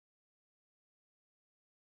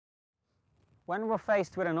When we're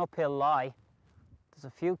faced with an uphill lie, there's a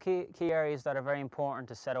few key areas that are very important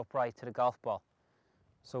to set up right to the golf ball.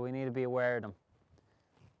 So we need to be aware of them.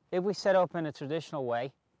 If we set up in a traditional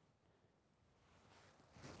way,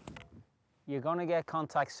 you're going to get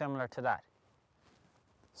contact similar to that.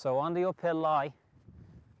 So on the uphill lie,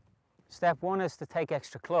 step one is to take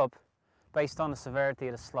extra club based on the severity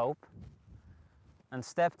of the slope. And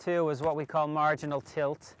step two is what we call marginal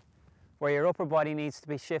tilt, where your upper body needs to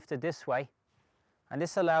be shifted this way. And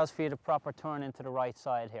this allows for you to proper turn into the right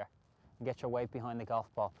side here and get your weight behind the golf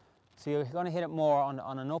ball. So you're going to hit it more on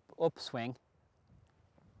an upswing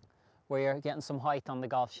where you're getting some height on the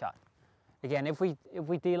golf shot. Again, if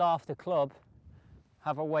we deal off the club,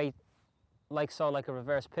 have our weight like so, like a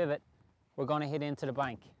reverse pivot, we're going to hit into the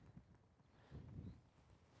bank.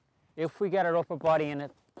 If we get our upper body in a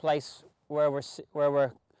place where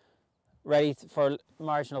we're ready for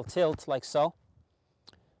marginal tilt, like so,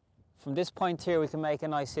 from this point here we can make a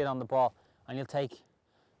nice hit on the ball, and you'll take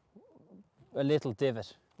a little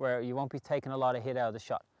divot where you won't be taking a lot of hit out of the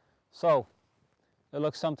shot. So it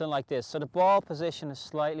looks something like this. So the ball position is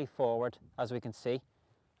slightly forward, as we can see,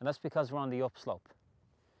 and that's because we're on the upslope.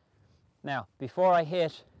 Now, before I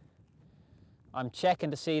hit, I'm checking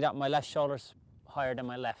to see that my left shoulder's higher than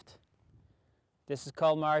my left. This is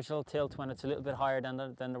called marginal tilt when it's a little bit higher than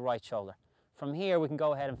the right shoulder. From here, we can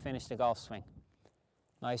go ahead and finish the golf swing.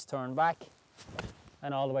 Nice turn back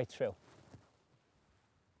and all the way through.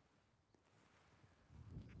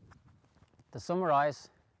 To summarize,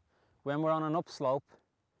 when we're on an upslope,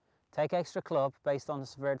 take extra club based on the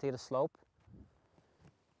severity of the slope.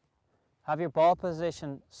 Have your ball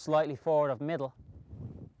position slightly forward of middle.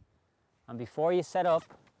 And before you set up,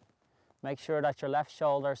 make sure that your left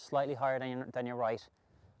shoulder is slightly higher than your right.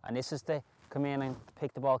 And this is to come in and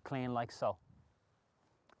pick the ball clean like so.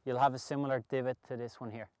 You'll have a similar divot to this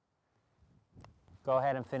one here. Go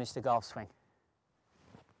ahead and finish the golf swing.